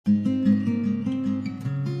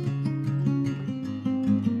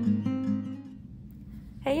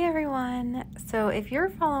So if you're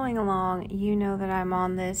following along, you know that I'm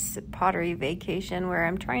on this pottery vacation where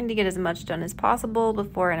I'm trying to get as much done as possible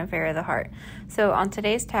before an affair of the heart. So on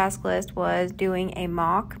today's task list was doing a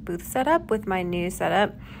mock booth setup with my new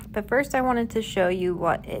setup. But first I wanted to show you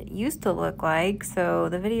what it used to look like. So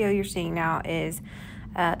the video you're seeing now is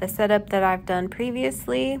the setup that I've done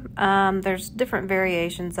previously. There's different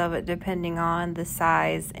variations of it depending on the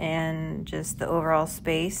size and just the overall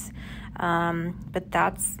space. But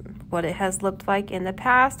that's what it has looked like in the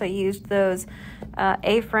past. I used those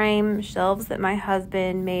A-frame shelves that my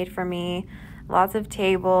husband made for me, lots of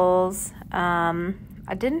tables. I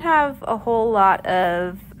didn't have a whole lot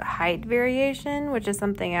of height variation, which is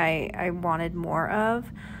something I wanted more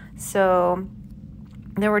of. So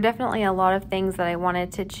there were definitely a lot of things that I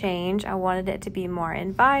wanted to change. I wanted it to be more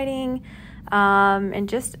inviting and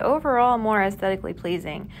just overall more aesthetically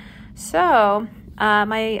pleasing. So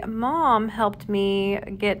my mom helped me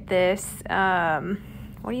get this,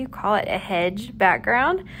 what do you call it, a hedge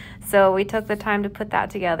background. So we took the time to put that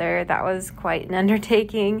together. That was quite an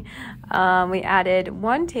undertaking. We added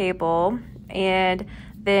one table, and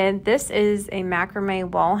then this is a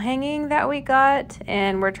macrame wall hanging that we got,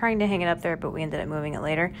 and we're trying to hang it up there, but we ended up moving it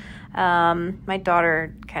later. My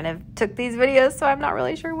daughter kind of took these videos, so I'm not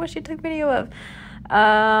really sure what she took video of.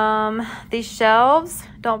 These shelves,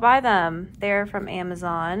 don't buy them. They're from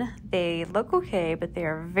Amazon. They look okay, but they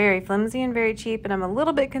are very flimsy and very cheap, and I'm a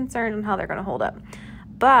little bit concerned on how they're going to hold up.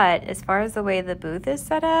 But as far as the way the booth is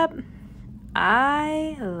set up,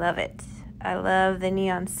 I love it. I love the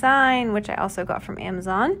neon sign, which I also got from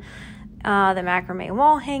Amazon. The macrame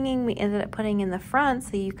wall hanging, we ended up putting in the front,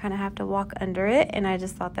 so you kind of have to walk under it, and I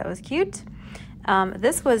just thought that was cute.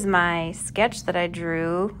 This was my sketch that I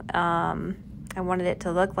drew. I wanted it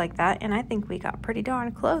to look like that, and I think we got pretty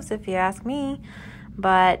darn close if you ask me.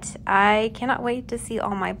 But I cannot wait to see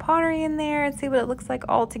all my pottery in there and see what it looks like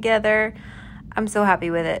all together. I'm so happy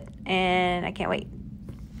with it, and I can't wait.